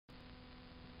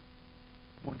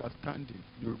understanding.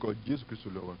 In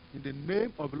the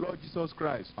name of the Lord Jesus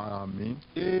Christ. Amen.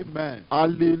 Amen.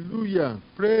 Hallelujah.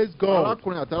 Praise God.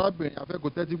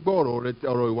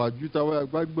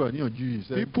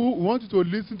 People want you to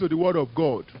listen to the word of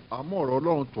God.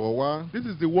 This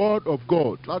is the word of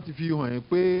God.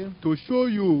 To show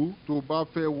you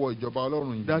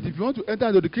that if you want to enter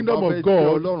into the kingdom of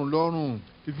God,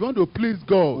 if you want to please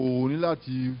God,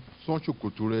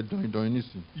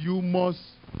 you must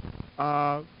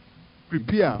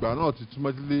prepare,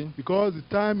 because the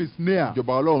time is near. The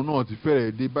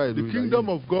kingdom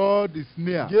of God is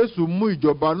near. The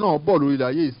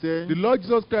Lord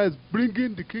Jesus Christ is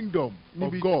bringing the kingdom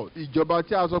of God.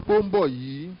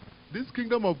 This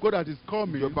kingdom of God that is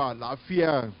coming is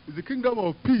the kingdom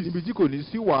of peace,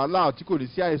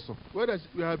 where there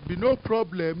will be no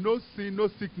problem, no sin, no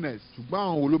sickness.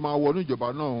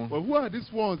 But who are these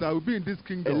ones that will be in this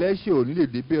kingdom?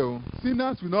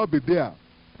 Sinners will not be there.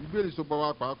 The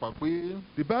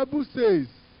Bible says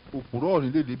the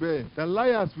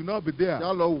liars will not be there.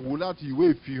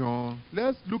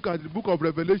 Let's look at the book of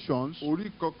Revelations,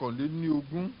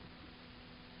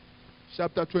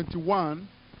 chapter 21.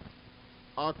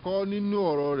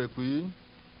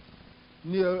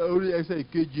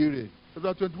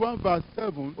 Chapter 21 verse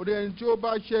 7.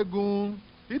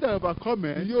 He that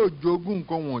overcometh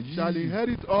shall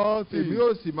inherit all things,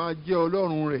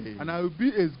 and I will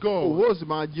be his God,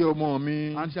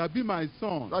 and shall be my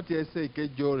son.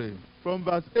 From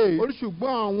verse 8.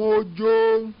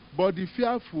 But the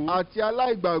fearful,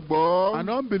 and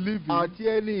unbelieving, and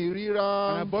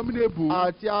abominable,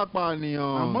 and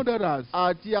murderers,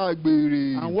 and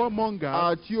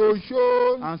warmongers,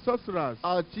 and sorcerers,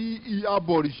 and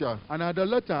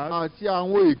idolaters, and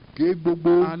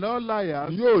all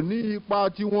liars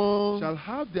shall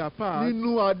have their part in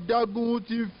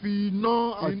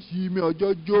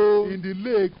the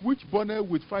lake which burneth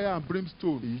with fire and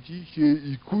brimstone,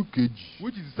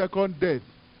 which is the second death.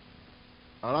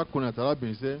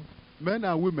 Men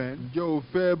and women, do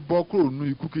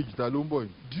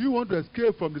you want to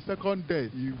escape from the second death?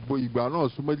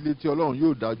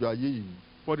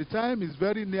 For the time is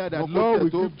very near that Lord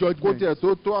will give judgment.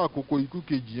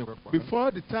 Before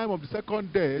the time of the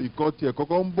second death,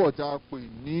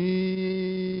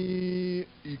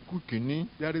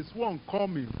 there is one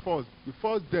coming first, the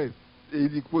first death.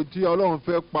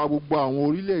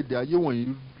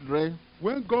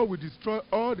 When God will destroy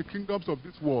all the kingdoms of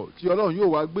this world, and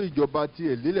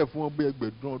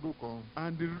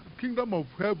the kingdom of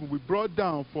heaven will be brought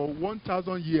down for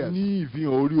 1,000 years. In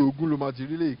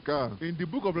the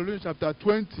book of Revelation chapter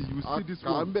 20, you see this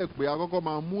one.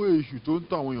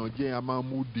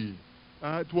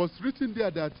 It was written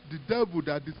there that the devil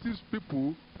that deceives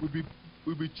people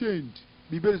will be chained.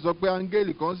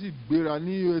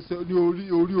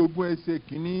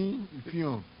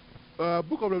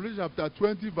 Book of Revelation chapter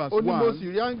 20 verse 1.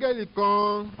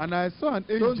 And I saw an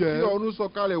angel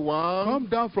come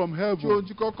down from heaven,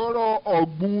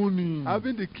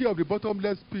 having the key of the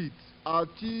bottomless pit, and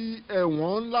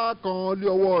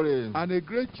a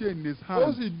great chain in his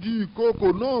hand.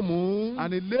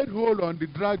 And he laid hold on the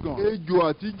dragon,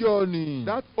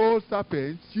 that old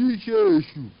serpent,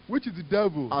 which is the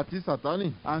devil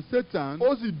and Satan,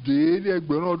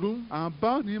 and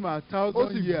bound him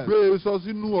 1,000 years,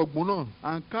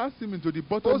 and cast him into the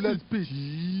bottomless pit,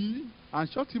 and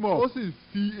shut him up, and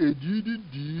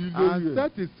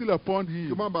set his seal upon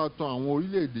him,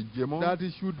 that he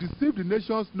should deceive the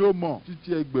nations no more, till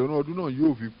the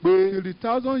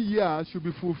 1,000 years should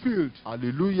be fulfilled.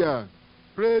 Hallelujah.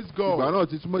 Praise God.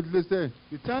 The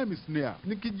time is near.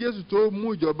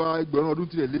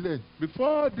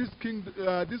 Before this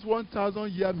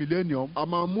 1,000 year millennium, the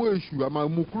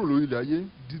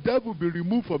devil will be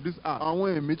removed from this earth.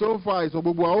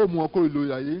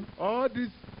 All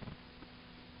these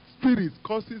spirits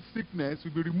causing sickness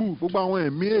will be removed.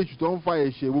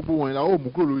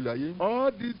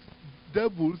 All these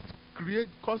devils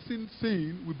causing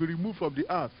sin will be removed from the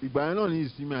earth.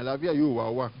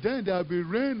 Then there will be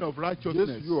reign of righteousness.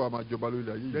 Then the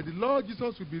Lord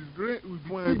Jesus will be king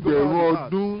over the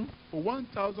earth for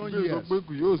 1,000 years.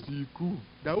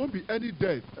 There won't be any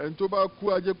death.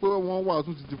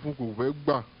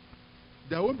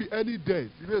 There won't be any death.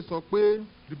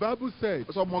 The Bible says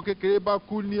that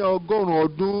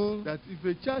if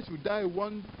a child should die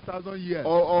 1,000 years,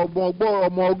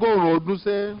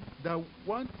 that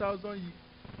 100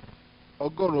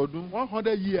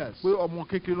 years,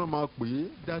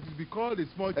 that will be called a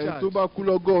small child.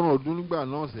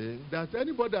 That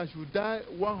anybody that should die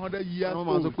 100 years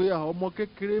old, that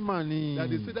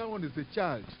they say that one is a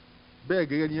child. bẹ́ẹ̀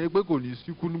gẹ́gẹ́ ni pé kò ní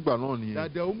síkú nígbà náà nìyẹn.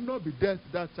 that there will not be death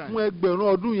that time. fún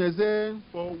ẹgbẹ̀rún ọdún yẹn sẹ́.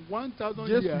 for 1,000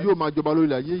 Jésù years. yóò máa jọba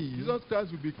lórí ayé yìí. Jesus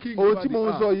Christ will be king ohun over tí the mo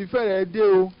ń sọ earth. yìí fẹ́rẹ̀ dé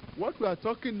o. What we are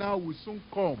talking now will soon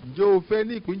come. ǹjẹ́ o fẹ́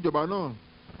ní ìpín ìjọba náà?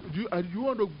 Do you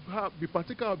want to be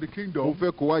partaker of the kingdom? mo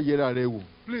fẹ́ kó wá yẹra rẹ wò.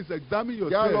 Please examine yá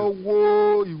yourself. lọ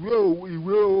wo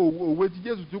ìwé òwe tí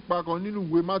Jésù tún pa kan nínú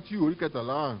ìwé Matthew orí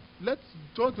 13. Let's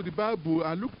turn to the Bible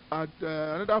and look at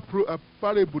another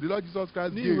parable the Lord Jesus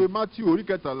Christ ní gave. ìwé Matthew orí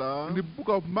 13. In the book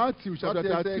of Matthew chapter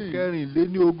 13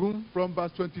 kẹrìnléníogún. from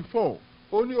verse 24.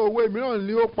 ó ní òwe mìíràn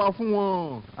ni ó pa fún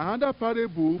wọn. Another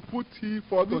parable put he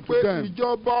forth unto wípé them,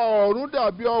 ìjọba ọ̀run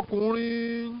dàbí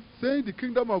ọkùnrin saying the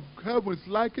kingdom of heaven is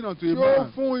likened unto a tí ó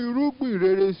man fún irúgbìn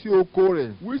rere sí oko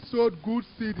rẹ̀. which sowed good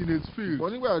seed in his field.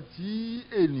 wọ́n nígbà tí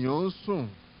ènìyàn ń sùn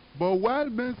But while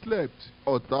men slept,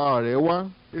 ọ̀tá rẹ̀ wá.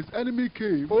 his enemy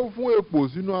came ó fún èpò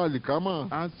sínú àlìkámà.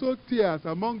 and sowed tares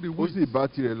among the ó wheat sì bá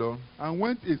tirẹ̀ lọ. and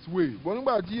went his way. ṣùgbọ́n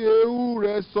nígbà tí eérú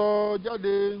rẹ̀ sọ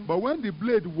jáde. But when the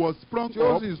blade was sprung tí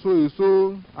ó up sì so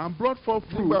èso. and brought forth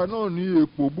fruit, nígbà náà ni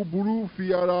èpò búburú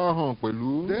fi ara hàn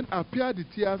pẹ̀lú. then appeared the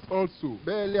tares also.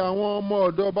 bẹ́ẹ̀ lé àwọn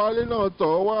ọmọ ọ̀dọ̀ baálé náà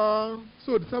tọ̀ wá.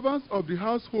 So the servants of the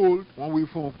household wọ́n wí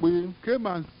fún un pé. came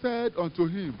and said unto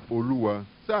him, Olúwa,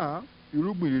 Sir,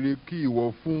 irúgbìn rere kí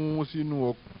ìwọ fún sínú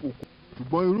oko.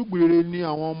 ṣùgbọ́n irúgbìn rere ni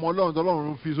àwọn ọmọ Ọlọ́run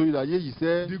tọ́lọ́run fi sórí ayé yìí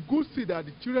sẹ́. the good seed are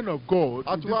the children of God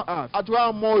in this earth. a ti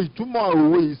wá mọ ìtumọ̀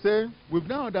òwe yìí sẹ́. We've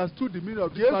now understood the meaning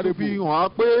of this Jésù fi parable. hàn á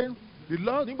pé The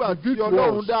Lord nígbà tí revealed to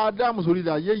Ọlọ́run us dá Ádámù sórí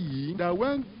ayé yìí. that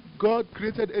when God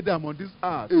created Adam on this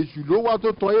earth, Èṣù ló wá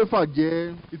tó tọ́ Éfà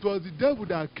jẹ. it was the devil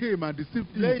that came and deceived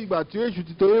lẹ́yìn Eve. ìgbà tí Èṣù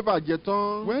ti tọ́ Éfà jẹ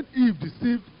tán.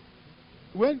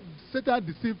 When Satan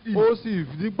deceived Eve, ó sì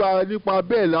nípa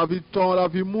bẹ́ẹ̀ la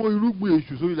fi mú irúgbìn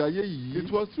èṣù sórí ayé yìí.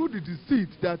 it was through the deceit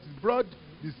that brought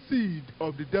the seed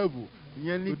of the devil.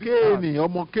 ìyẹn ni Kéènì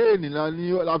ọmọ Kéènì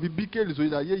la fi bí Kéènì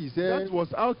sórí ayé yìí sẹ́. That was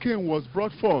how Cain was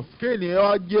brought forth. Kéènì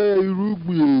wá jẹ́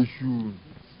irúgbìn èṣù.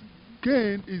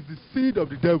 Cain is the seed of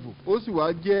the devil ó sì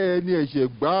wá jẹ́ ẹni ẹ̀ṣẹ̀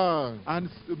gbáà. and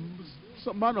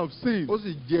man of sin ó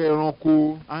sì jẹ́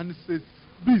ẹranko. and a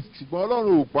beast. ṣùgbọ́n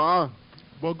Ọlọ́run ò pa á.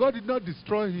 But God did not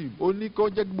destroy him. ó ní kó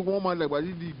jẹ́ kí gbogbo wọn máa lẹ̀gbà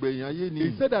sí di ìgbẹ̀yìn ayé ni.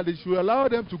 He said that they should allow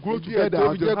them to grow ìdí together ẹ̀ tó fi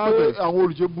until jẹ́ pé harvest. àwọn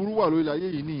olùṣe burú wà lórí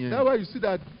ayé yìí nìyẹn. That's why you see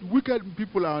that wicked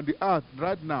people are on the earth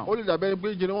right now. ó lè dàbẹ́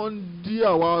pé ìjẹni wọ́n ń dí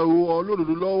àwa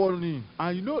olódodo lọ́wọ́ ni.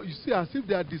 And you see as if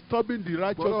they are disturbing the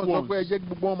righteous Bọ́lá sọ ones. pé ẹ jẹ́ kí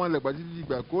gbogbo wọn máa lẹ̀gbà sí di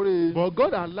ìgbà kórè. But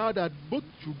God allowed that both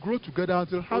should grow together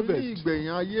until ó ní harvest. ìgbẹ̀yìn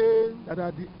ayé. That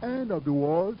at the end of the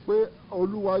world, pé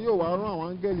Olúwa yóò wá rán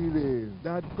àwọn áńgẹ́lì rẹ̀.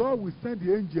 that God will send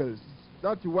the angels,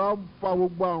 láti wá fa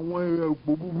gbogbo àwọn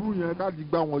èpò búburú yẹn láti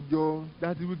gbá wọn jọ.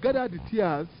 that He will gather the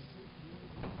tears,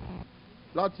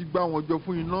 láti gbá wọn jọ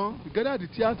fún iná. to gather the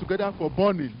tears together for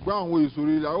burning. gbá àwọn èso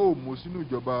rere la ó mú sínú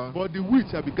ìjọba. But the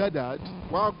wheat shall be gathered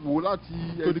wá wò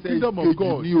láti to the ẹsẹ̀ kingdom of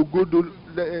God.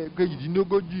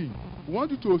 kejìdínlógójì. We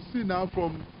want you to see now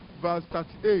from verse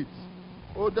 38.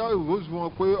 ó dá ìwòsàn fún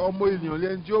wọn pé ọmọ ènìyàn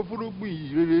lẹ́ni tí ó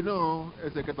fúrúgbìn ìrere náà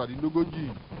ẹsẹ̀ kẹtàdínlógójì.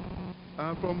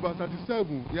 And from verse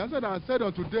 37, he answered and said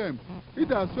unto them, He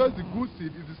that sows the good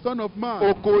seed is the Son of Man.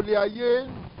 oko ilé ayé.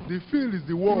 The field is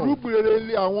the world. irúgbìn rere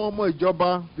lé àwọn ọmọ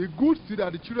ìjọba. The good seed are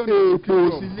the children of the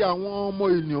èpò sì kingdom. lé àwọn ọmọ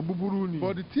ènìyàn búburú ni.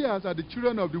 But the tares are the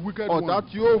children of the wicked ọ̀tá one.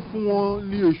 tí ó fún wọn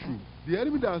ní èṣù. The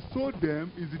enemy that sowed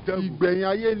them is the devil. ìgbẹ̀yìn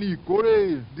ayé ni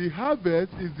ìkórè. The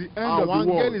harvest is the end of àwọn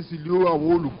the áńgẹ́lì world. sì lé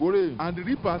àwọn olùkórè. And the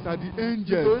reapers are the nítorí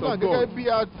angels náà of gẹ́gẹ́ God. bí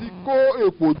a ti kó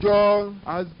èpò jọ.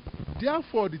 As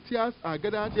therefore the tares are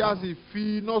gathered tí a sì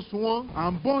fi iná sun wọ́n.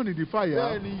 and burned in the fire,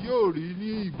 bẹ́ẹ̀ ni yóò rí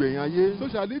ní ìgbẹ̀yìn ayé. so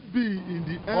shall it be in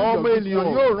the end of ọmọ this ènìyàn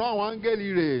world. yóò rán àwọn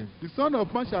áńgẹ́lì rẹ̀. The Son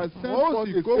of Man shall send wọ́n forth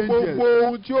sì his kó gbogbo angels,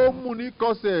 ohun tí ó mú ní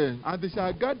kọsẹ̀. and they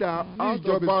shall gather ní out of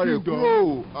ìjọba his rẹ̀ kúrò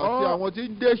kingdom àti all, àwọn tí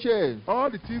ń dẹ́ṣẹ̀. all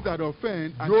the things that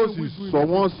offend, and yóò them sì which do sọ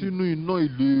wọ́n iniquity, sínú iná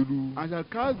ìléru. and shall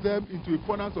cast them into a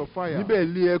furnace of fire. níbẹ̀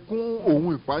lé ẹkún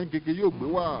òun ìpayín kékeré yóò gbé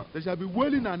wá. There shall be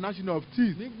wailing and gnashing of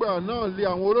teeth. nígbà náà lé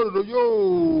àwọn olódodo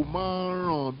yóò máa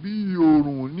ràn bí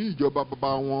oòrùn ní ìjọba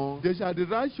bàbá wọn. There shall the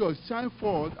righteous shine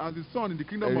forth as the sun in the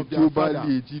kingdom ẹni of tí their ó bá Father.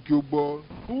 lé etí kí ó gbọ́.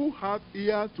 Who hath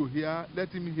ears to hear, let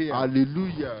him hear.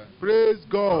 hallelujah. Praise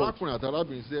God. arákùnrin àti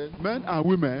arábìnrin sẹ́. Men and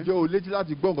women, jẹ́ o létí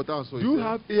láti gbọ́ nǹkan tá à ń sọ do you yìí.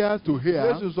 have ears to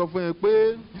hear? Jésù sọ fún ẹ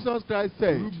pé Jesus Christ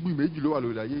said irúgbìn méjì ló wà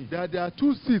lórí ayé yìí. that there are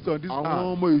two seeds on this àwọn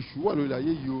earth. ọmọ èṣù wà lórí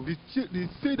ayé yìí o. The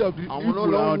seed of the àwọn evil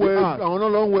náà are on the earth.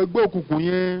 lọ ń wọ ẹgbẹ́ òkùnkùn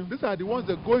yẹn. These are the ones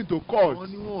that go into court. wọ́n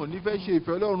ní wọn ò ní fẹ́ ṣe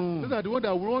ìfẹ́ Ọlọ́run. These are the ones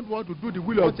that won't want to do the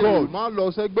will wọ́n of ti lè God. má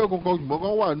lọ sẹ́gbẹ́ kankan ṣùgbọ́n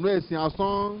kan wà nínú ẹ̀sìn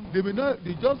asán. They may not.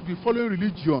 They just be following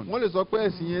religion. wọ́n lè sọ pé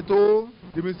ẹ̀sìn yẹn tó.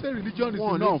 They may say religion is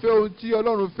Wọ́n ní enough. fẹ́ ohun tí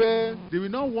Ọlọ́run fẹ́. They will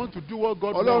not want to do what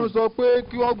God Ọlọ́run wants. sọ pé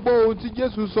kí wọ́n gbọ́ ohun tí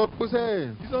Jésù sọ pé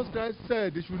sẹ́. Jesus Christ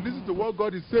said they should listen to what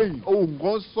God is saying. Ohùn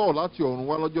kan sọ̀ láti ọ̀run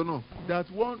wá lọ́jọ́ náà. That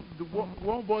one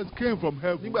voice came from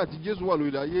heaven. Nígbà tí Jésù wà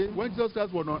lórí ayé. When Jesus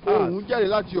Christ was on Ohùn earth, jáde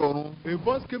láti ọ̀run. a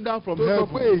voice came down from Tó sọ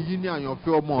pé heaven. èyí ni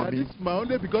àyànfẹ́ ọmọ That mi. is my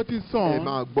only begotten Ẹ son.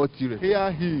 máa gbọ́ tirẹ̀.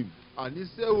 Hear him.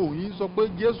 Àníṣe ohùn yìí sọ pé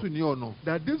Jésù ní ọ̀nà.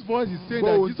 That this voice is saying Gbọ́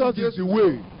that ohun tí Jesus is the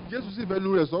way. Jésù sì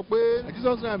fẹnu rẹ̀ sọ pé And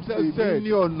Jesus Christ himself èmi said, ní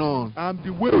ọ̀nà, I am the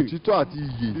way, òtítọ́ àti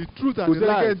ìyè. the truth Kò and the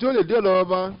sẹ́nikẹ́ni life. tí ó lè dé ọ̀dọ̀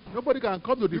Baba Nobody can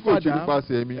come to the bí kò ṣe Father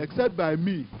nípasẹ̀ mi. except by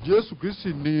me. Jésù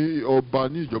Kristi ni ọba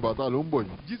ní ìjọba ta ló ń bọ̀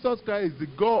yìí. Jesus Christ is the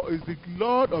God, is the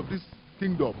Lord of this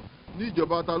kingdom. Ní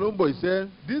ìjọba ta ló ń bọ̀ iṣẹ́.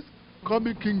 This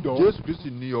coming kingdom, Jésù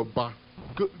Kristi ni ọba.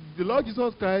 the Lord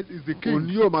Jesus Christ is the Òun king.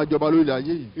 ni yóò máa jọba lórí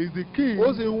ayé yìí. Is the king,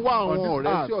 Ó sì ń wá àwọn on this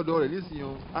ọ̀rẹ́ sí earth. ọ̀dọ̀ rẹ̀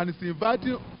nísìnyàn. And is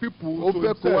inviting people Ó to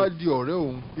fẹ́ kó wá himself. di ọ̀rẹ́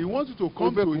òun. He wants you to Ó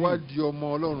come fẹ́ to kó wá him. di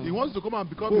ọmọ Ọlọ́run. He wants you to come and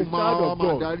become Kó a child of máa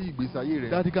God. darí ìgbésí ayé rẹ̀.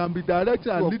 That he can be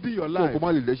directing and Kó leading your kó life.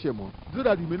 má lè lẹ́ṣẹ̀ mọ́. So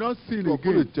that you may not sin Kó lè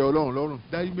again. tẹ́ Ọlọ́run lọ́rùn.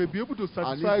 That you may be able to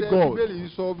satisfy Àníṣe God. Bíbélì ń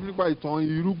sọ nípa ìtàn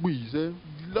irúgbìn yìí sẹ́.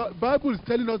 The Bible is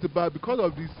telling us about, because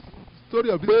of this story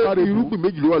of this Pé parable, irúgbìn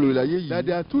méjì ló wà lórí ayé that yìí.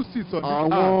 there are two seeds on this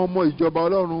Àwọn earth. ọmọ ìjọba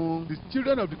Ọlọ́run. The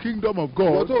children of the kingdom of Ìwọ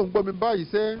God. tó ń gbọ́ mi báyìí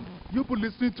sẹ́. You people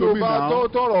listening Tó to me bá now,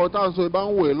 tọrọ tá à ń sọ ìbá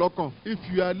ń wò ẹ́ lọ́kàn. if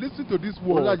you are listening to this Ó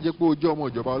word, lájẹ pé o jẹ́ ọmọ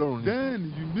ìjọba Ọlọ́run ni.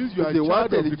 then you mean you are a Tètè wá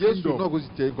child of tẹ̀lé the Jésù náà kingdom. kó sì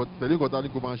tẹ̀lé nǹkan tá ní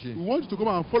kó máa ṣe. We want you to come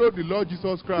and follow the Lord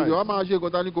Jesus Christ. Tètè wá máa ṣe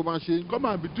nǹkan tá ní kó máa ṣe. Come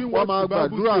and be doing Wá what máa the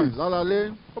Bible gbàdúrà says.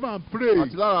 lálálẹ́ Come and pray.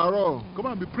 àti láràárọ̀. Come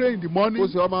and be praying in the morning, Kó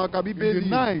sì wá máa ka in the Bíbélì.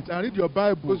 night, and read your Kó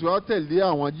Bible. sì wá tẹ̀lé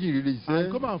àwọn ajínrere And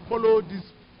ìṣẹ́. come and follow these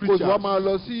Kó sì wá preachers. máa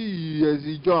lọ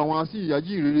sí ìjọ àwọn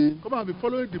ajínrere. Come and be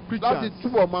following the Láti preachers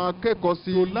túbọ̀ máa kẹ́kọ̀ọ́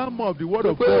sí to i. learn more of the word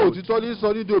of Pé God. òtítọ́ ní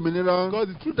sọ ní di òmìnira. Because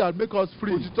the truth that make us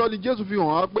free. Òtítọ́ ni Jésù fi hàn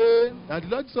wá pé That the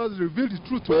Lord Jesus revealed the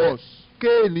truth to pé us.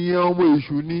 Kéènìyàn ọmọ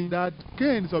èṣù ni. That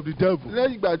Cain is of the devil.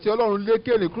 Lẹ́yìn ìgbà tí Ọlọ́run lé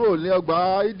Kéènì kúrò ní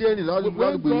ọgbà Édẹ́nì When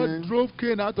ládùúgbò God yẹn. drove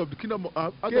Cain out of the kingdom,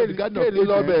 out of the garden Kéènì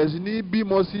lọ of bẹ̀rẹ̀ Eden, sí ní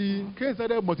bímọ sí i. Cain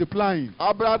started multiplying.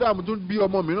 Ábúrádámù tún bí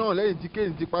ọmọ mìíràn lẹ́yìn tí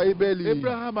Kéènì ti pa Ébẹ́lì.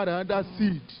 Abraham had another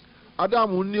seed.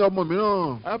 Ádámù ní ọmọ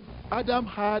mìíràn. Adam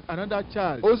had another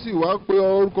child. Ó sì wá pe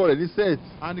orúkọ rẹ̀ ní Seth.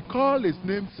 And he called his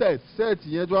name Seth. Seth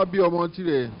yẹn tó wá bí ọmọ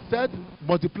tirẹ̀. Seth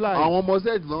multiplied. Àwọn ọmọ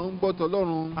Seth ló ń gbọ́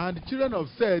tọlọ́run. And the children of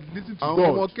Seth listened to Àwọn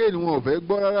ọmọ God. Kéènì wọn ò fẹ́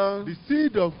gbọ́ rárá. The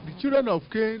seed of the children of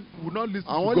Cain would not listen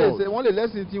Àwọn to God. wọ́n lè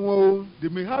lẹ́sìn tiwọn o. They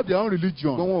may have their own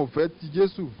religion. Ṣùgbọ́n wọn ò fẹ́ ti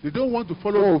Jésù. They don't want to Wọn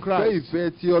follow ò fẹ́ Christ.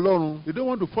 ìfẹ́ ti Ọlọ́run. They don't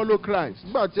want to follow Christ.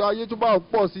 Nígbà tí ayé tó bá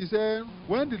pọ̀ sí iṣẹ́.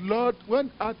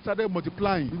 When earth started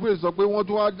multiplying, Bíbélì sọ pé wọ́n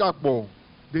tún wá dàpọ̀.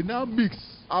 they now mix.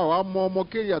 A ò wá mọ ọmọ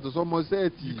Kéènì yàtọ̀ sọ́mọ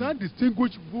Sẹ́ẹ̀tì. You can't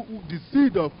distinguish the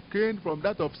seed of Cain from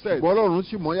that of Seth. Ṣùgbọ́n Ọlọ́run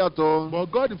sì mọ̀ yàtọ̀.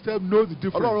 But God himself knows the Ọlọ́run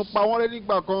difference. pa wọ́n rẹ́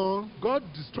nígbà kan. God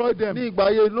destroyed them Ní ìgbà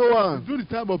ayé Nóà. during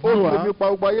the time of Ó fi omi Noah. pa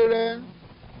gbogbo ayé rẹ́.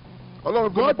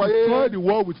 Ọlọ́run God pa ayé destroyed rẹ́. the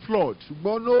world with flood.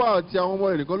 Ṣùgbọ́n Nóà àti àwọn ọmọ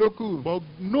rẹ̀ nìkan ló kù. But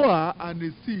Noah and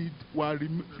his seed were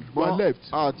left.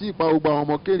 Àti ìpa gbogbo àwọn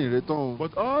ọmọ Kéènì rẹ̀ tán.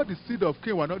 But all the seed of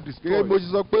Cain were not Gẹ́gẹ́ bó destroyed.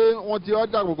 ṣe sọ pé wọ́n ti wá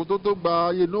dàgbò kó tó gba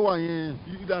ayé Nóà yẹn.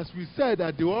 As we said,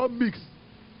 that they were all mixed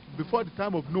before the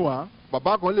time of Noah.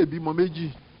 Bàbá kan lè bímọ méjì.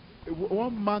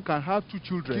 One man can have two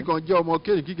children. Kíkan jẹ́ ọmọ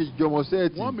Kéènì, kíkejì jẹ́ ọmọ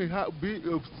Sẹ́ẹ̀tì. One may be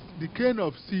of the Cain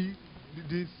of seed,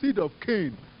 the seed of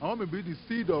Cain, and one may be the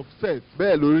seed of Seth.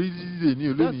 Bẹ́ẹ̀ lórí dídè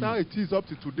ní That's how olónìí. it is up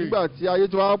to today. Nígbà tí ayé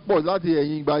tó wá pọ̀ láti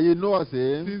ẹ̀yìn ìgbà ayé Nóà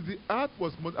sẹ́. Since the earth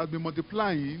has been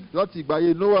multiplying Láti ìgbà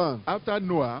ayé Nóà. after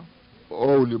Noah,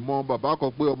 Ọ ò lè mọ bàbá kan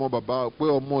pé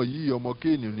ọmọ yìí ọmọ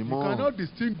Kéènì ni you mọ́. cannot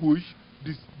distinguish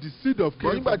the seed of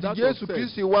Bọ̀ Cain nígbà from tí that of Jésù Seth.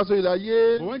 Kristi wá sórí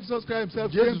ayé. But when Jesus Christ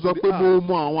himself Jésù came sọ to pé the mo earth,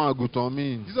 mọ àwọn àgùntàn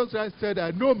mi. Jesus Christ said,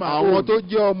 I know my Àwọn own. tó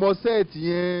jẹ́ ọmọ Sẹ́ẹ̀tì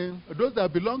yẹn. Those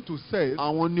that belong to Seth,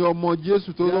 Àwọn ni ọmọ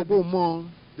Jésù tó sọ pé ó mọ̀.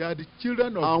 they are the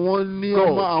children of Àwọn ni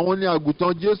God. àwọn ni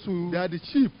àgùntàn Jésù. They are the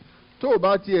sheep. Tó o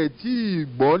bá tiẹ̀ tí ì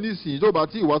gbọ́ nísìnyí, tó o bá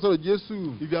tí ì wá sọ̀rọ̀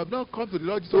Jésù. If you have not come to the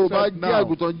Lord Tó o Jesus bá Christ jẹ́ now,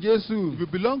 àgùntàn Jésù. if you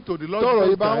belong to the Lord Tọ́rọ̀ yìí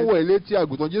Jesus bá ń Christ, wọ̀ ẹ́ létí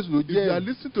àgùntàn Jésù ló if you are jẹ́.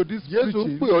 listening to this Jésù ń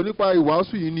preaching, pè ọ́ nípa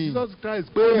ìwàásù yìí ni. Jesus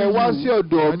Christ Pé ẹ wá sí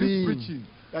ọ̀dọ̀ and this mi. preaching,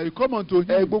 that you come unto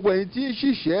Ẹ him, gbogbo ẹ̀yin tí ń that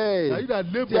you ṣiṣẹ́. that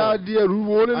Tí a labor di ẹrù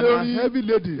wo lé and are lórí. heavy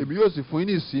laden, Èmi yóò sì fún yín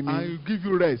ní and ìsinmi. will give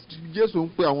you rest. Jésù ń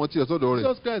pe àwọn tí ẹ̀ sọ́dọ̀ rẹ̀.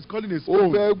 Jesus Christ is calling his Ó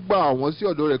own. fẹ́ gbà àwọn sí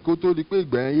ọ̀dọ̀ rẹ̀ kó tó di pé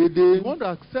ìgbà yẹn yé dé. He wants to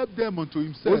accept them unto Ó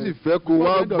himself. sì fẹ́ kó before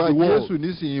wá the end of gba the world. Jésù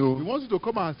nísìnyí He o. wants you to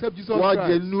come and accept Jesus Wá jẹ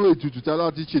Christ. inú ètùtù tá a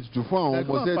láti ṣe ètùtù fún àwọn Like, ọmọ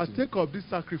come and Sẹ́ẹ̀tì. partake of this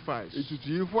sacrifice. Ètùtù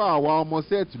yìí fún àwa ọmọ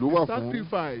Sẹ́ẹ̀tì ló wà The fún.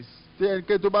 sacrifice. Tí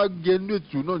ẹnikẹ́ni tó bá jẹ inú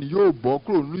ètùtù náà ni yóò bọ́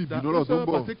kúrò nínú That ìbínú ọ̀rọ̀ tó ń whosoever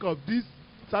bọ̀. partake of this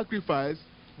sacrifice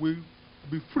will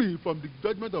be free from the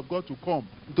judgment of God to come.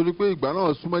 nítorí pé ìgbà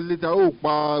náà súnmọ́ ilé tí a ó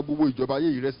pa gbogbo ìjọba ayé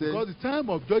yìí rẹ́sẹ́. Because the time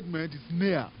of judgment is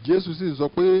near. Jésù sì sọ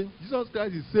pé Jesus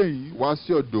Christ is saying, wá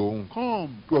sí ọ̀dọ̀ òun come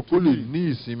kí o kó lè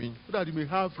ní ìsinmi. so that you may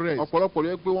have rest. ọ̀pọ̀lọpọ̀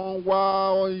rẹ̀ pé wọ́n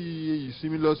wá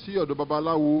ìsinmi lọ sí ọ̀dọ̀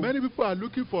babaláwo. Many people are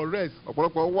looking for rest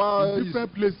ọ̀pọ̀lọpọ̀ wá in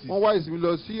different places. wọ́n wá ìsinmi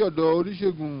lọ sí ọ̀dọ̀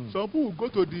oníṣègùn. Some people will go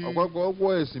to the ọ̀pọ̀lọpọ̀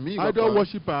wọ ẹ̀sìn míì idol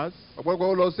worshippers.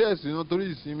 ọ̀pọ̀lọpọ̀ lọ sí ẹ̀sìn náà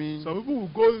torí ìsinmi. Some people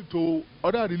will go to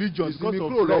other religions because ìsinmi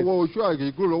of kúrò rest. lọ́wọ́ oṣù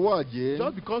àjẹ́ kúrò lọ́wọ́ àjẹ́.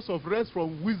 Just because of rest from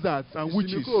wizards and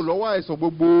witches. ìsinmi kúrò lọ́wọ́ àìsàn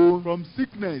gbogbo. From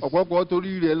sickness. ọ̀pọ̀lọpọ̀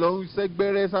torí rẹ̀ lọ ń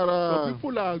sẹ́gbẹ́rẹ́ sára. Some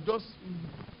people are just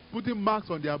putting marks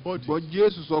on their body. But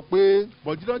Jésù sọ pé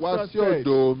wá sí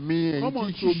ọ̀dọ̀ mi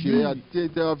ẹ̀yin tí ṣiṣẹ́ àti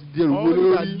ẹ̀dá dẹrù all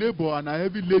lórí. that labour and are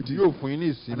heavy laden. yóò fún yín ní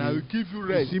ìsinmi. And I will give you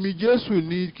rest. ìsinmi Jésù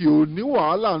ni kì ó ní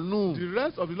wàhálà nù. The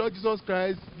rest of the Lord Jesus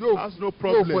Christ has no yóò fún ẹ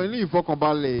problem. ní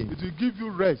ìfọkànbalẹ̀. It will give you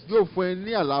rest. yóò fún ẹ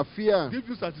ní àlàáfíà. Give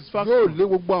you yóò satisfaction. lé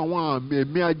gbogbo àwọn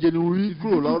ẹ̀mí ajẹnirí It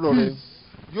kúrò will give lọ́dọ̀ you rẹ. peace.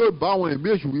 yóò bá àwọn ẹ̀mí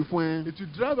èṣù wí fún ẹ. It will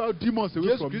drive out demons away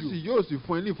Jésù from Kristi you. yóò sì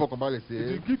fún ẹ ní ìfọkànbalẹ̀ It sẹ́.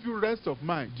 will give you rest of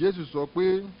mind. Jésù sọ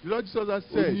pé The Lord Jesus has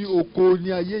ó said, ní oko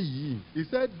ní ayé yìí. He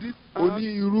said this ó ní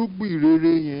irúgbìn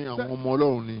rere yẹn àwọn ọmọ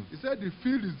Ọlọ́run ni. He said the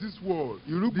field is this world.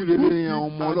 irúgbìn The good rere yẹn àwọn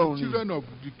things ọmọ are Ọlọ́run the ni. children of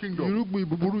the kingdom. irúgbìn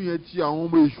búburú yẹn ti àwọn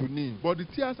ọmọ èṣù ni. But the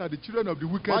tears are the children of the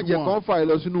wicked má jẹ́ kán one. fà ẹ́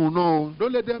lọ sínú iná o.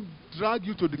 Don't let them drag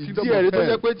you to the kingdom ìdí ẹ̀rí of tó jẹ́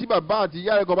hell. pé tí bàbá àti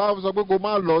ìyá rẹ̀ kan bá sọ pé kó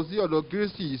má lọ sí ọ̀dọ̀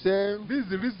Kristi iṣẹ́. This is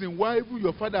the reason why even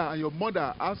your father and your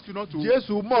mother ask you not to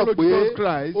Jésù mọ̀ follow pé Jesus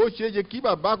Christ. ó ṣeé ṣe kí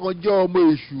bàbá kan jẹ́ ọmọ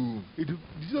èṣù.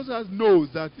 Jesus Christ knows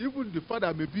that even the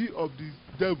father may be of the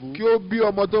devil. kí ó bí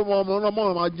ọmọ tó mọ ọmọ náà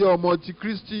máa jẹ́ ọmọ ti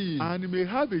Kristi. And he may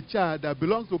have a child that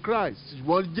belongs to Christ.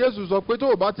 ṣùgbọ́n Jésù sọ pé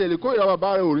tó o bá tẹ̀lé kórìíra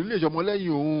bàbá rẹ̀ ò ní lè ṣọmọ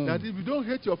lẹ́yìn òun. That if you don't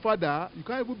hate your father, you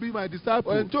can't even be my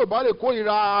disciple. ẹni tó o bá lè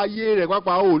kórìíra ayé rẹ̀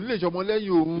pápá ò ní lè ṣọmọ lẹ́yìn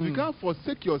òun. If you can't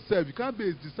forsake yourself, you can't be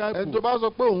his disciple. ẹni tó bá sọ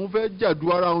pé òun fẹ́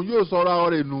jàdú ara òun yóò sọra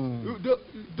rẹ̀ nù.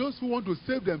 Those who want to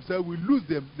save themselves will lose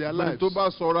their lives. ẹni tó bá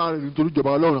sọra rẹ̀ nítorí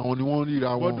ìjọba Ọlọ́run àwọn ni wọ́n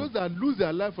ríra But wọn. those that lose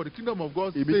their life for the kingdom of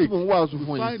God's èmi tí sake mò ń wàásù will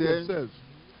fún find yín sẹ́. themselves.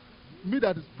 Me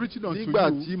that is preaching unto nígbà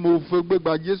you, tí mo fẹ́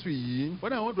gbégbá Jésù yìí.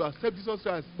 when I want to accept Jesus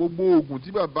Christ, gbogbo oògùn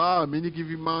tí bàbá mi ní kí n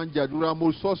fi máa ń jàdúrà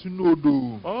mo sọ sínú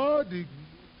odò.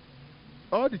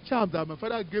 all the charms that my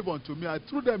father gave unto me, I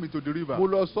threw them into the river. mo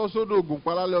lọ sọ sódò ògùn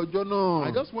parálẹ̀ ọjọ́ náà.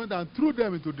 I just went and threw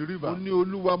them into the river. mo ní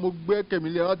Olúwa mo gbẹ́kẹ̀mí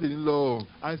lé láti ní lọ.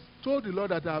 I told the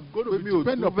Lord that I'm going pé to mi be ò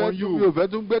depend tún upon mi you. ò fẹ́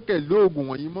tún gbẹ́kẹ̀lé oògùn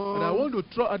wọ̀nyí mọ́. And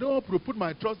I don't want to put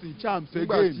my trust in charms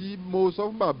nígbà again. tí mo sọ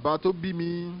fún bàbá tó bí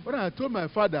mi. When I told my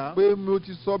father pé mo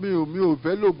ti sọ mi ò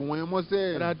fẹ́ lóògùn wọ̀nyí mọ́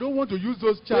that I sẹ́. don't want to use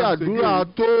those pé charms àdúrà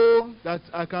again, tó. that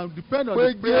I can depend on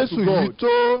pé the prayer Jésù to yìí God,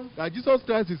 tó. that Jesus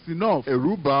Christ is enough.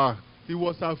 ẹ̀rù bà. He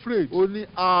was afraid. ó ní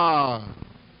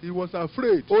He was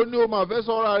afraid. ó ní ó máa fẹ́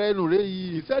sọ́ra rẹ̀ nù rẹ́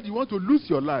He yìí. said you want to lose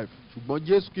your life. ṣùgbọ́n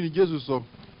Jésù kí ni Jésù sọ.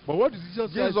 But what did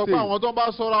Jesus Jésù Christ sọ pé say? àwọn tó bá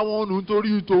sọ́ra wọn nù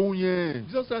nítorí tòun yẹn.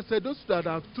 Jesus Christ said those that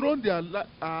have thrown their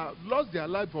lost their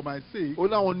life for my sake, ó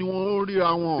láwọn ni wọ́n ń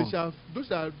ríra wọn.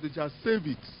 they shall save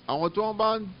it. àwọn tí wọ́n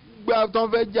bá ń gbá tó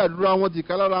ń fẹ́ jàdúrà wọn ti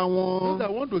ká lára Those wọn.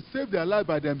 that want to save their life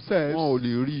by themselves, wọn ò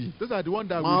lè rí. those are the ones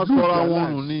that máa will lose sọ́ra their wọn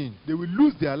nù lives. ní. They will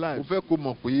lose their mo lives. fẹ́ kó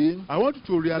mọ̀ pé I want you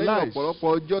to lẹ́yìn realize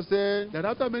ọ̀pọ̀lọpọ̀ ọjọ́ sẹ́. that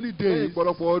after many lẹ́yìn days,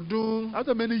 ọ̀pọ̀lọpọ̀ ọdún.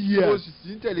 after many mo years, sì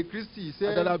ti ń tẹ̀lé Kristi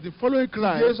and that sẹ́. I've been following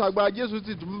Christ, Jésù agbára Jésù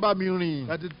sì tún bá mi rìn.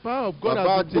 that the power of God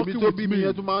bàbá has been tèmi working tó with bí mi me,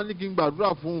 yẹn tún máa ń ní kí n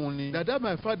gbàdúrà fún òun ni. that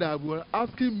my father was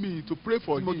asking me to pray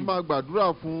for mo tún him, máa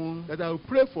gbàdúrà fún un. that I will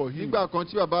pray for him. nígbà kan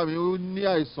tí bàbá mi ó ní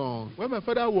àìsàn When my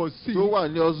father was sick, tó wà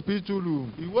ní hospital.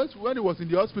 when he was in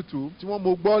the hospital, tí mo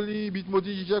gbọ́ ní ibi tí mo ti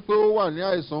ṣiṣẹ́ pé ó wà ní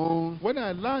àìsàn. when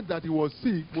I learned that he was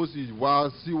sick, mo sì wá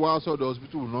sọ́dọ̀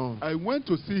hospital náà. I went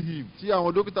to see him. tí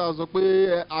àwọn dókítà sọ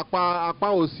pé apá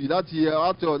òsì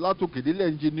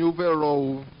látòkèdélẹ̀ ń jẹ ni ó fẹ́ rọ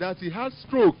o. That he had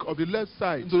stroke of the left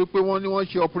side. nítorí pé wọ́n ní wọ́n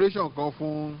ṣe operation kan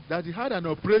fún un. That he had an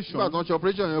operation. nígbà tí wọ́n ṣe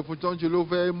operation yẹn fún tó ń ṣe ló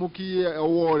fẹ́ mú kí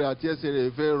ọwọ́ rẹ̀ àti ẹsẹ̀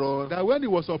rẹ̀ fẹ́ rọ. That when he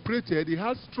was operated, he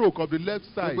had stroke of the left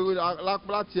side.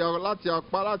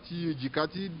 láti èjìká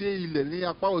tí dé ilẹ̀ ní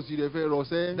apá òsì rẹ̀ fẹ́ rọ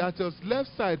sẹ́. That his left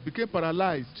side became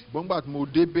paralyzed. gbọ́ngbà tí mo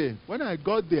débẹ̀. When I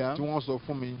got there, tí wọ́n sọ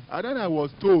fún mi. and then I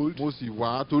was told, mo sì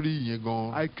wá torí ìyẹn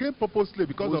gan. I came purposely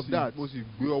because of that. mo sì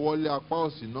gbé ọwọ́ lé apá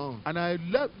òsì náà. And I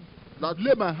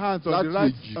lay my hands on the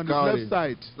left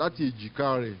side. láti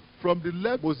èjìká rẹ̀. From the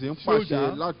left mo sì ń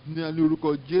pàṣẹ láti ní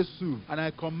orúkọ Jésù. And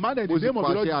I commanded the name of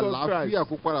the Lord Jesus Christ. mo sì pàṣẹ àlàáfíà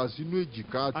kó padà sínú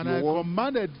èjìká àti ọwọ́. And I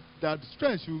commanded that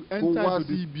strength should kó enter wá into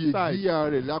sí the ibi side. èjìká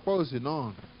rẹ̀ lápá òsì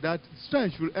náà. That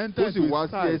strength should enter ó sì into wá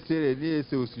his sí side, ẹsẹ̀ rẹ̀ ní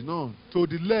ẹsẹ̀ òsì náà. to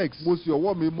the legs. mo sì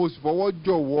fọwọ́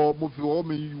jọ̀wọ́ mo fi ọwọ́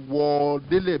mi wọ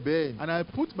délẹ̀ bẹ́ẹ̀. And I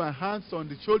put my hands on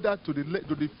the shoulder to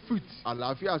the feet.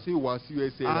 àlàáfíà sì wá sí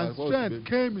ẹsẹ̀ rẹ̀. And strength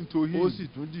came into him. ó sì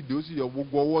tún dìde ó sì yọ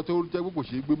gbogbo ọwọ́ tó jẹ́ pé kò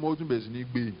ṣeé gbé mọ́ ó tún bẹ̀rẹ̀ sí ní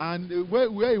gbé. And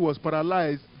where he was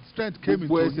paralyzed, strength came into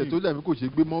gbogbo ẹsẹ̀ tó him. dàbí kò ṣeé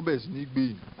gbé mọ́ bẹ̀rẹ̀ sí ní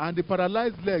gbé. And the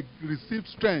paralyzed leg received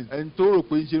strength. ẹni tó rò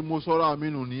pé ń ṣe mo sọ́ra mi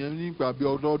nù nìyẹn nígbà bí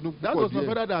ọdún That púpọ̀ was my díẹ̀.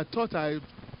 father that thought I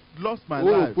lost my ó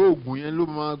rò life. pé oògùn yẹn ló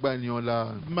máa gba ènìyàn là.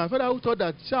 My father who thought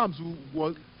that charms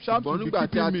would ṣùgbọ́n be nígbà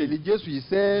tí a keeping tẹ̀lé me. Jésù yìí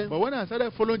sẹ́. But when I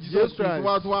started following Jesus Jésù tún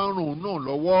wá Christ, ràn òun náà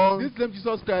lọ́wọ́. this same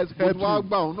Jesus Christ mo helped tún wá him.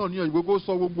 gbà òun náà níyànjú pé kó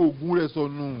sọ gbogbo oògùn rẹ̀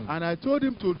sọnù. And I told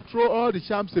him to throw all the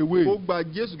charms away. kó gba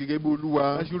Jésù gẹ́gẹ́ bí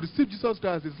Olúwa. I should receive Jesus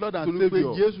Christ as Lord and torí pé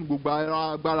Savior. Jésù gbogbo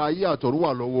agbára ayé àtọ̀run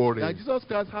wà lọ́wọ́ rẹ̀. That Jesus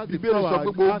Christ has the Bíbélì sọ power pé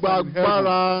on gbogbo earth and in heaven.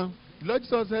 agbára The Lord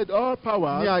Jesus said, all ní power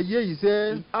ayé yìí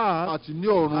sẹ́ in earth àti ní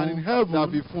ọ̀run and in heaven la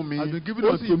fi fún mi. has been given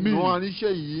ó unto sì me. rán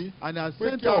aníṣẹ́ yìí and has pé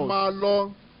sent kí a us máa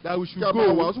lọ that we kí should a máa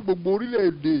go wàásù gbogbo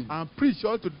orílẹ̀-èdè. and preach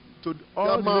all to kí a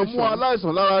all máa the mú nations,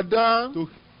 aláìsàn lára dá. to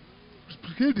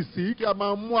heal the sick, kí a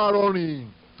máa mú arọ rìn.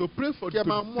 to pray for kí a the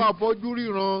máa mú sick, afọ́jú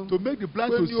ríran. to make the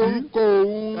blind pé to ní see, orúkọ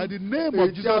òun that the name of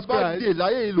èyí tí a Jesus bá dè Christ,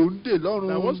 láyé yìí ló ń dè that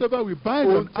lọ́run. whatsoever we bind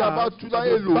ohun on tí a bá earth tú shall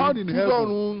láyé be ló bound ń in tú heaven.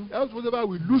 lọ́run. Else whatsoever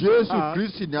we lose on Jésù earth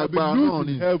Kristi ní shall be agbára náà loosed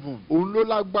in ni. heaven. òun ló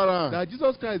lágbára. That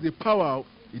Jesus Christ is a power.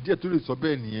 ìdí ẹ̀ tó lè sọ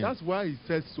bẹ́ẹ̀ nìyẹn. That's why he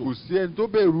says so. kò sí ẹni tó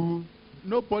bẹ̀rù.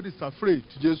 Nobody is afraid.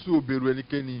 Jésù ò bẹ̀rù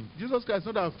ẹnikẹ́ni. Jesus Christ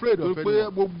is not afraid of torí pé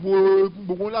anyone.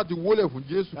 gbogbo láti wólẹ̀ fún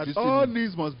Jésù That Kristi all ni.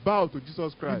 knees must bow to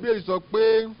Jesus Christ. Bíbélì sọ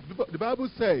pé The Bible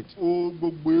said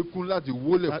gbogbo ekún láti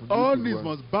wólẹ̀ that fún all Jésù knees wa.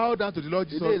 must bow down to the Lord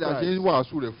Jesus ilé ìlàjẹ ń Christ.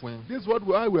 wàásù rẹ̀ fún ẹ. This is what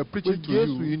we're pé preaching to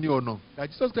Jésù you. yìí ní ọ̀nà. That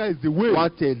Jesus Christ is the way. wá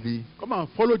tẹ̀lé. Come and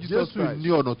follow Jesus Jésù Christ. ní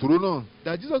ọ̀nà tòró náà.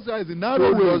 That Jesus Christ is the tó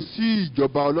narrow lọ way sí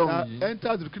ìjọba Ọlọ́run that yìí.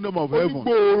 enters the kingdom of ó ní heaven.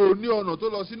 gbòòrò ní ọ̀nà tó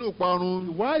lọ sínú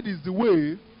ìparun. Wide is the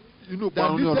way inú that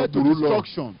ìparun ní ọ̀nà leads to gbòòrò lọ.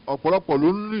 destruction. ọ̀pọ̀lọpọ̀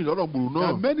ló ń rìn lọ́nà gbòòrò náà. There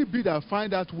are many be that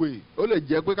find that way. ó lè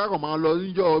jẹ́ pé kákan máa lọ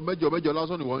níjọ́ mẹ́jọ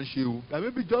lásán ni wọ́n ń ṣe o. That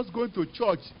maybe just going to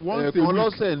church once a ẹ̀ẹ̀kan week.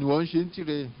 lọ́sẹ̀ ni wọ́n ń ṣe ń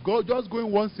tirẹ̀. Just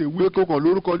going once a pé week. kó kàn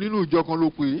lórúkọ nínú ìjọ kan ló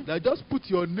pé. That just put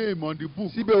your name on the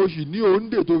book. síbẹ̀ o sì ní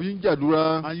òǹdè tó fi ń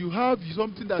jàdúrà. And you have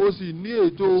something that o sì ní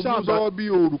ètò Chance músọ́wọ́ bí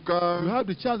òrùka. you have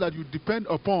the chance that you depend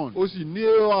upon. o sì ní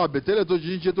àbẹ̀tẹ́lẹ̀ tó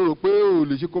ṣe ń ṣe tó rò pé o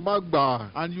lè ṣe kó má gbà.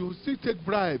 And you still take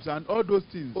bribes and all those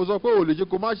things. o sọ pé o lè ṣe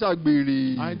kó má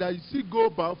ṣàgbèrè. And that you still go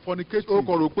about o fornicating.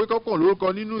 kàn rò pé kọ́kàn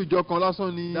lórúkọ nínú ìjọ kan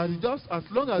lásán ni. That just as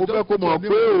long as mo fẹ́ just kó put your mọ̀ name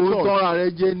pé on òun the church, tọ́ra rẹ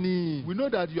jẹ ni. we know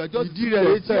that you are just ìdí deceiving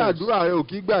rẹ̀ tí yourselves. àdúrà rẹ ò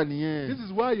kí gbà nìyẹn. This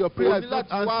is why your o prayer ní is not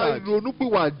láti wá answered.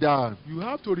 ronúpìwàdà. You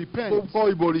have to kó repent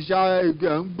kọ ìbọ̀rìṣà ń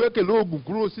gbẹ́kẹ̀lé oògùn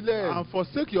kúrò sílẹ̀. and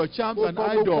forsake your charms kó and kọ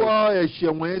gbogbo idols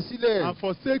ẹ̀ṣẹ̀ wọ̀nyẹn sílẹ̀. and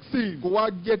forsake sin. kó wá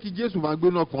jẹ́ kí Jésù máa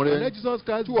gbénu ọkàn And rẹ. let Jesus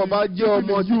Christ tí wọ́n bá be jẹ́ living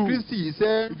ọmọ in tí you. Kristi yìí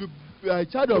sẹ́. If you are a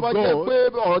child tó of bá jẹ́ God, pé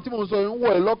ọ̀rọ̀ tí mo sọ yìí ń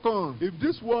wọ̀ ẹ́ lọ́kàn. if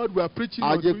this word we are preaching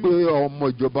á unto jẹ́ pé you,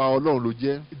 ọmọ ìjọba Ọlọ́run ló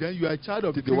jẹ́. then you are a child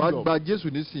of the tètè wá kingdom. gba Jésù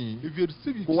nísìnyí. If you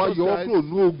receive kó wá Jesus yọwọ́ Christ, kúrò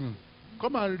ní oògùn.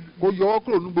 come and kó yọwọ́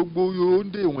kúrò ní gbogbo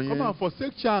oúnjẹ come wọ̀nyẹn. and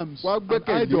forsake charms wá and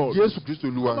gbẹ́kẹ̀lé idols. Jésù Kristi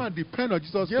Olúwa. Come and depend on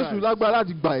Jesus Jésù Christ. lágbára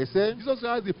láti gbà ẹ́ sẹ́. Jesus Christ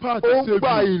has the power ó to ń save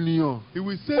gba you. ènìyàn. He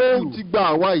will ó save ti you gba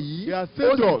àwa yìí. He has ó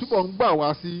saved sì us. túbọ̀ ń gbà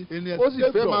wá sí. and He has ó sì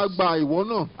saved fẹ́ máa us, gba ìwọ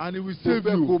náà. and He will ó save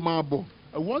fẹ́ kó you. máa bọ̀.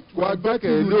 I want to wá invite you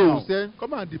gbẹ́kẹ̀lé òun now. sẹ́.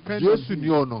 Come and depend on Jésù ní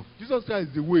Him. ọ̀nà. Jesus Christ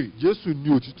is the way. Jésù ní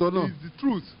òtítọ́ He náà. is the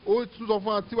truth. ó tún sọ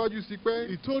fún atíwájú sí pé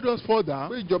He told us further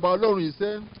pé ìjọba Ọlọ́run yìí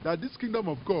sẹ́. that this kingdom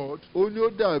of God, ó ní ó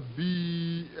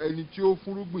dàbí ẹni tí ó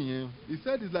fúnrúgbìn yẹn. He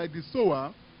said, is like the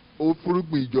sower. ó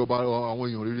fúnrúgbìn ìjọba àwọn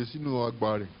èèyàn rere sínú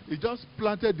àgbà rẹ̀. He just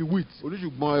planted the wheat.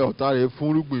 oníṣùgbọ́n ọ̀tá rẹ̀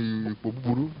fúnrúgbìn èpò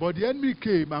búburú. But the enemy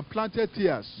came and planted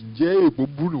tears. ǹjẹ́ èpò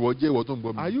búburú nìwọ jẹ́ ìwọ tó ń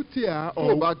gbọ́ mi? Are you tear tó o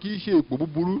or bá kì í ṣe èpò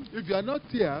búburú. if you are not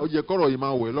tear, ó jẹ́ kọ́rọ̀ yìí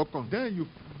máa wẹ̀ lọ́kàn. then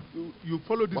you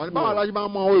follow this báwo word. la ṣe máa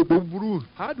mọ àwọn èpò búburú?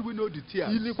 How do we know the tears?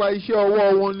 kí nípa iṣẹ́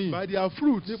ọwọ́ wọn ni. By their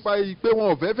fruits. nípa pé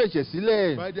wọn ò fẹ́ fẹ̀ṣẹ̀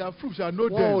sílẹ̀. By their fruits shall know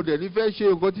wọn ò them. dẹ̀ ní fẹ́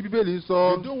ṣe nǹkan tí Bíbélì ń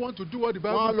sọ. They don't want to do what the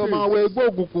wọ́n á Bible lọ máa wọ says. ẹgbẹ́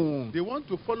òkùnkùn. They want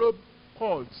to follow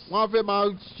cults. wọ́n á fẹ́ máa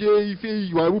ṣe ife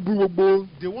ìwà búburú gbogbo.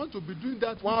 They want to be doing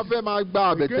that wọ́n á which fẹ́ máa gba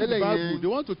is against àbẹ̀tẹ́lẹ̀ the Bible. yẹn. They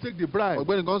want to take the bribe.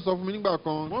 ọ̀gbẹ́ni kan sọ fún mi nígbà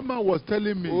kan. One man was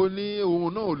telling me, ó ní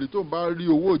òun náà ò lè tó ń bá rí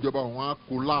owó ìjọba òun á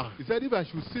kó là. he said, if I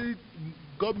should see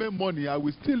government money, I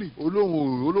will steal it.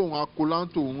 olóhùn á kó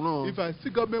láǹtò òun náà. If I see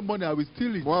government money, I will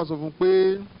steal it. mo wá sọ fún un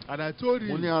pé And I told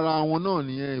mo ní him ara wọn náà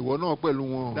nìyẹn ìwọ náà pẹ̀lú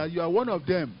wọn. that you are one of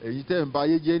them. èyí tẹ́ ń ba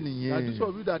ayé jẹ́ That nìyẹn. those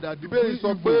of you that are Bíbélì doing sọ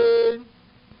evil. pé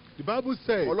The Bible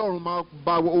says Ọlọ́run máa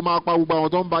pa gbogbo àwọn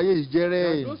tó ń ba ayé yìí jẹ́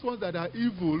rẹ́. that those ones that are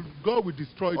evil, God will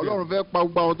destroy them. Ọlọ́run fẹ́ pa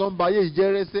gbogbo àwọn tó ń ba ayé yìí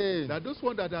jẹ́ rẹ́ sẹ́. That those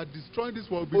ones that are destroying this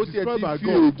world Ó will sì be destroyed by ti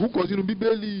fi God. ègún kan sínú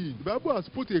Bíbélì. The Bible has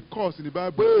put a curse in the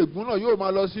Bible. Pé ègún náà yóò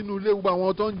máa lọ sínú ilé gbogbo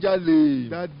àwọn tó ń jalè.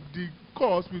 That the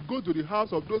curse will go to the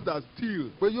house of those that steal.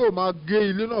 Pé yóò máa gé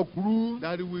ilé náà kúrú.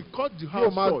 That it will cut the Yóò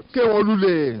house máa short. ké wọn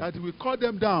lulẹ̀. That it will cut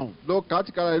them down. Lọ kà á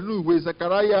ti kàrà nínú ìwé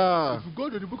Sekaraya. If you go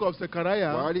to the book of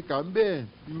Zechariah, Wàá rí kà ń bẹ̀.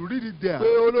 you read it there. Pé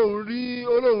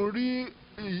Ọlọ́run rí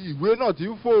ìwé náà tí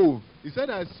ń fò. He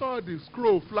said, I saw the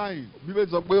scroll flying.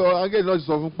 Bíbélì sọ pé áńgẹ́lì náà ti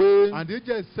sọ fún pé And the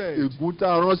angel said, ègún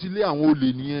tá a rán sílé àwọn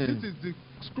olè nìyẹn. this is the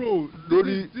scroll,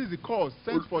 Lórí- this is the curse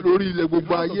sent for lórí ilẹ̀ the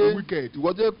gbogbo house of ayé. the wicked.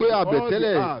 Ìwọ tó yẹ pé All the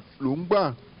àbẹ̀tẹ́lẹ̀ earth. ló ń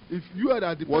gbà. If you are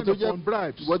that Ìwọ depend tó jẹ́ upon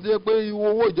bribes, ìwọ tó yẹ pé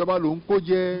owó ìjọba ló ń kó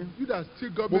jẹ. you that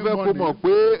steal Mo government fẹ́ kó mọ̀ money,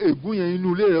 pé ègún yẹn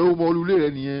inú ilé rẹ̀ ó mọ olú ilé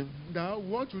rẹ̀ nìyẹn. now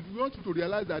we want you to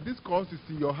realize that this curse is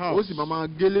in your Ó house. sì máa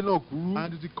gélé náà kúrú.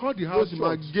 And it will cut the Ó house sì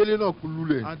máa short. gélé náà kú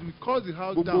lulẹ̀. And it will cause the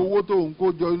house Gbogbo down. owó tó ń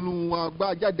kó jọ inú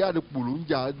agbájáde àdìpọ̀ ló ń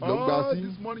jà lọ gbà All sí.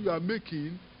 this money you are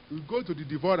making will go to the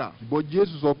devourer. Ṣùgbọ́n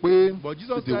Jésù sọ pé But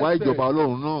Jesus tètè wá Christ ìjọba said,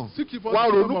 Ọlọ́run náà. seek ye first Wá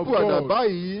the kingdom of ronúpìwàdà God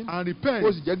báyìí. and Ó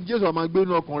repent. sì jẹ́ kí Jésù máa gbé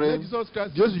inú ọkàn rẹ. Let Jesus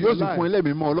Christ Jésù live yóò your sì fún life.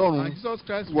 ẹlẹ́mìí mọ́ Ọlọ́run. And Jesus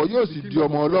Christ Ìwọ will yóò give sì you the di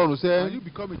kingdom ọmọ of Ọlọ́run God. sẹ́. And you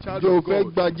become a child Ǹjẹ́ o of fẹ́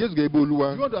God. gba Jésù gẹ́gẹ́ bí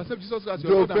Olúwa? You want to accept Jesus as Ǹjẹ́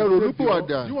your o Lord fẹ́ and ronúpìwàdà?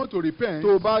 Savior? You want to repent? Tó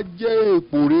o bá jẹ́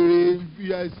èpò rere. If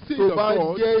you are a seed Tó o of bá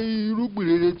God, jẹ́ irúgbìn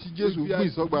rere tí Jésù if you are-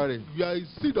 gbìn sọ́gbà rẹ̀. you are a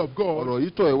seed of God, Ọ̀rọ̀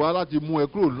yìí tọ̀ ẹ́ wá láti mú ẹ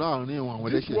kúrò láàrin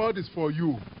àwọn this ẹlẹ́ṣẹ̀. word is for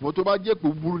you. Ìwọ tó bá jẹ́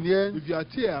èpò búburú ni ẹ́. If you are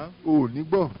here, O ò ní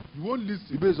gbọ́. you won't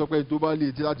listen. Ìbéèrè sọ pé ẹni tó bá lé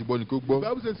etí láti gbọ́ ni kó The gbọ́.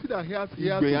 Bible says, "He that hears,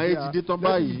 hears to Ìgbẹ̀yìn ayé hear, ti dé tán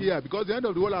let him báyìí. hear," because the end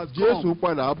of the world has Jésù come. ń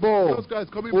padà bọ̀. Jesus Christ is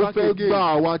coming Ó back fẹ́ again.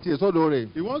 gba àwa tiẹ̀ sọ́dọ̀ rẹ̀.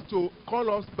 He wants to call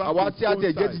us back Àwa to tí a his tẹ̀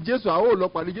own jẹ́ ti side. Jésù, a ó lọ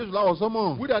pàdé Jésù láwọ̀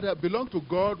sánmọ̀. We that belong to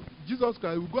God, Jesus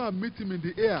Christ, will go and meet him in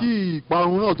the air Kí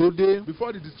ìparun náà tó dé.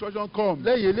 before the destruction comes.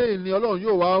 Lẹ́yìn eléyìí ni Ọlọ́run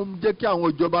yóò wá jẹ́ kí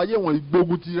àwọn ìjọba ayé wọn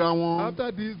gbógun tira wọn.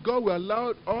 After this, God will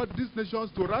allow all these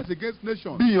nations to rise against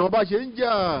nations. Bí ìyàn bá ṣe ń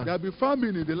jà. There will be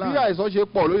famine in the Bí land. àìsàn ṣe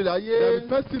pọ̀ lórí There ayé. will be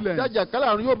pestilence. Jàjàkálẹ̀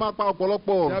àrùn yóò máa pa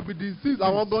ọ̀pọ̀lọpọ̀. There will be diseases.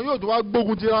 Làwọn gan yóò tún wá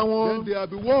gbógun tira Then wọn. there will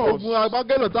be wars. Ogun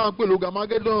Armageddon táwọn ń pè lógun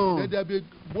Armageddon. Then there will be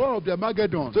war of the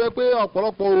Armageddon. Tó yẹ pé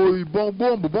ọ̀pọ̀lọpọ̀ ìbọn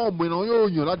bọ́ọ̀mù iná yóò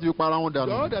yàn láti fi para wọn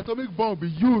dànù. All the atomic bomb will be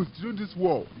used during this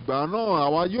war. Ìgbà náà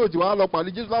àwa yóò ti wá lọ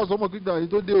pàdé Jésù láwọn sọmọ Kristi àyè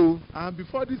tó dé o. And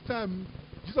before this time,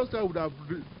 Jesus Christ would have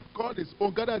called his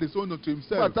own, gathered his own unto Nígbà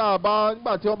himself.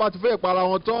 nígbà tí wọ́n bá ti fẹ́ para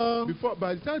wọn tán. Before,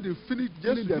 by the time they finish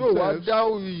Jésù killing yóò wá themselves, dá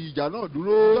ìjà náà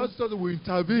dúró. Jesus will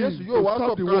intervene Jésù yóò wá to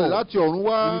stop the sọ̀kalẹ̀ war. láti ọ̀run He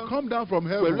wá. will come down from Pẹ̀lú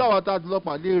heaven àwọn tá a ti lọ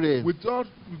pàdé rẹ̀. with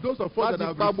those of us that Láti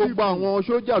have pa received gbogbo him, àwọn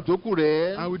sójà tó kù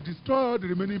rẹ̀. and will destroy all the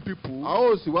remaining people. A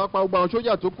ó sì wá pa gbogbo àwọn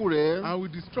sójà tó kù rẹ̀. And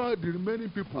will destroy the remaining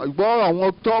people. Ṣùgbọ́n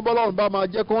àwọn tó bọ́lọ́run bá máa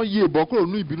jẹ́ kán yé ìbọn kúrò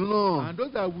nínú ìbínú náà. And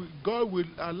those that God will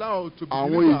allow to be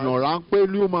Àwọn delivered èèyàn ráńpẹ́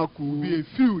ni ó máa kú. will be a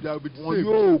few that will be Wọn saved.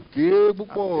 yóò kéré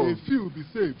púpọ̀. A few will be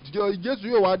saved. Jésù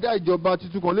yóò wá dá ìjọba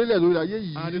tuntun kan lélẹ̀ lórí ayé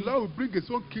And the yìí. Lord will bring his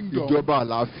own kingdom. Ìjọba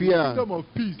àlàáfíà. Kingdom of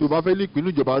peace. Tó bá fẹ́ lè pinnu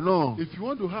ìjọba náà. If you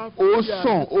want to have Ó peace and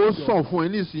sàn kingdom, fún ẹ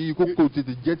nísìnyí kókó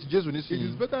tètè jẹ́ ti Jésù it nísìnyí.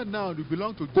 is better now to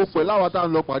belong to Kó Jesus. pẹ̀lú àwọn tá à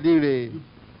ń lọ pàdé rẹ̀.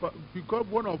 Become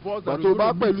one of us Ìgbà that tó will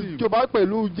bá go to pẹ̀lú meet him. tó bá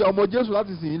pẹ̀lú ọmọ Jésù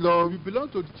láti sìn ín lọ. If you belong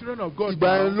to the children of God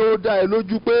Ìgbà yẹn now, ló dá ẹ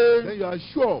lójú pé then you are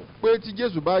sure tí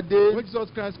Jésù bá dé. when Jesus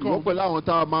Christ Ìwọ comes, pẹ̀lú àwọn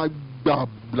tá a máa gbà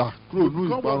kúrò nínú become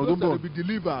one ìparun of tó those ń that bọ̀. will be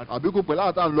delivered. Àbí kó pẹ̀lú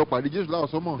àwọn tá à ń lọ pàdé Jésù láwọn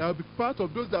sọ́mọ̀. That will be part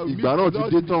of those that will meet Ìgbà náà the ti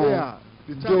Lord dé in the tán. air.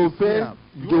 The Ǹjẹ́ time o is fẹ́? here.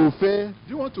 Ǹjẹ́ o fẹ́? Do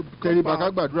you want to become Tẹríba ká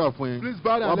part? gbàdúrà fún ẹ. Please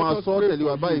bow down Wàá and máa let us sọ pray tẹ̀lé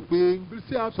wa for báyìí you. pé Please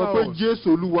say sọ after pé us. Jésù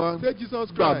Olúwa Say,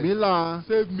 Jesus gbà mí Christ, là.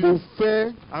 save me. Mo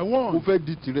fẹ́ I want mo fẹ́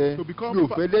di tìrẹ. to become Mi ò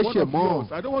fẹ́ one dẹ́ṣẹ̀ of mọ́.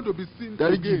 yours. I don't want to be seen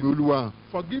Dáríjì mi again. Olúwa.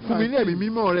 Forgive Fún mi ní my ẹ̀mí sins.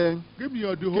 mímọ́ rẹ. Give me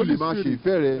the Kí Holy lè máa ṣe Spirit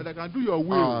ìfẹ́ rẹ. that I can do your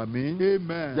will. Àmín.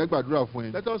 Amen. Jẹ́ gbàdúrà fún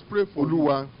ẹ. Let us pray for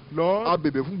Olúwa, you. Lord, a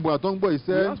bẹ̀bẹ̀ fún gbogbo àtọ́ ń gbọ́ we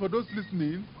iṣẹ́. ask for those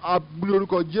listening. A gbé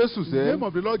orúkọ Jésù In the sẹ́. name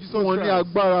of the Lord Jesus Fún wọn ní Christ.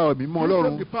 agbára ẹ̀mí mọ́ Give Ọlọ́run.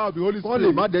 them the power of the Holy Wọ́n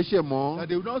lè má Spirit. dẹ́ṣẹ̀ mọ́. That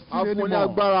they will not sin A fún wọn ní anymore.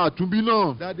 agbára àtúnbí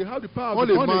náà. That they have the power Wọ́n of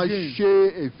lè born máa again.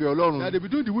 ṣe ìfẹ́ Ọlọ́run. That they be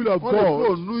doing the will of Wọ́n lè kúrò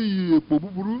God. nínú èpò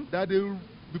búburú. That they will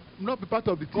not be part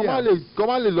of the Kọ́ má tears.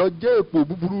 lè lọ jẹ́ èpò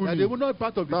búburú That ni. they will not be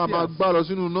part of the Tá a máa tears. gbá lọ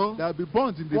sínú iná. That will be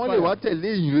burnt in the Wọ́n lè wá fire. tẹ̀lé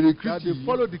ìyìn rere That Kristi they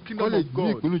follow the kingdom Wọ́n lè of ní God.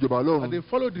 ìpinnu ìjọba That Ọlọ́run. they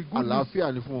follow the good news. Àlàáfíà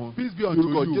ni fún wọn. Peace be unto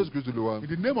Lórúkọ you. Jésù Kristi Olúwa. In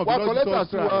the name of Wá the kọ Lord lẹ́tà Jesus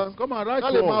sí wa. Christ. Come and write Ká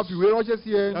lè to máa us. fìwé ránṣẹ́ sí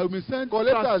ẹ. That we may send Kọ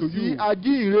lẹ́tà tracts to sí you.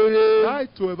 Ajíhìnrere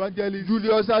Write to Evangelist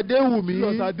Julius Adéwùmí.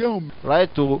 Julius Adehum.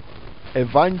 Write to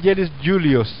Evangelist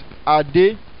Julius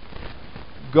Ade,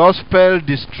 Gospel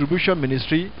Distribution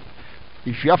Ministry.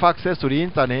 If you have access to the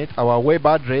internet, our web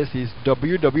address is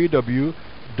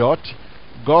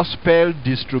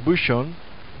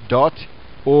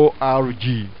www.gospeldistribution.org.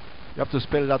 You have to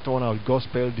spell that one out,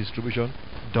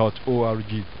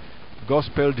 gospeldistribution.org.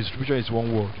 Gospel Distribution is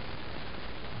one word.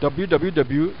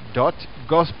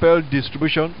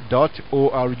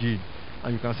 www.gospeldistribution.org,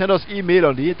 and you can send us email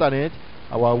on the internet.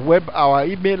 Our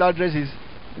email address is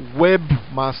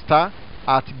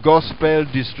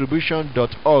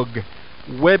webmaster@gospeldistribution.org.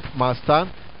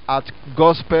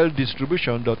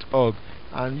 webmaster@gospeldistribution.org,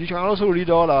 and you can also read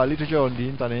all our literature on the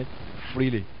internet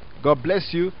freely. God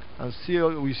bless you, and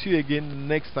we see you again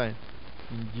next time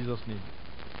in Jesus' name.